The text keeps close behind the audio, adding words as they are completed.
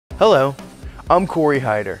Hello, I'm Corey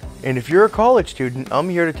Hyder, and if you're a college student, I'm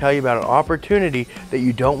here to tell you about an opportunity that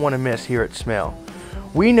you don't want to miss here at Smail.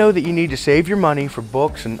 We know that you need to save your money for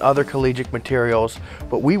books and other collegiate materials,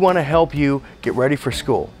 but we want to help you get ready for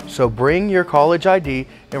school. So bring your college ID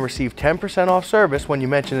and receive 10% off service when you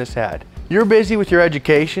mention this ad. You're busy with your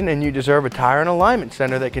education and you deserve a tire and alignment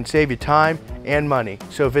center that can save you time and money.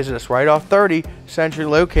 So visit us right off 30, centrally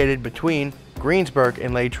located between Greensburg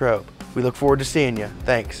and Latrobe. We look forward to seeing you.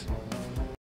 Thanks.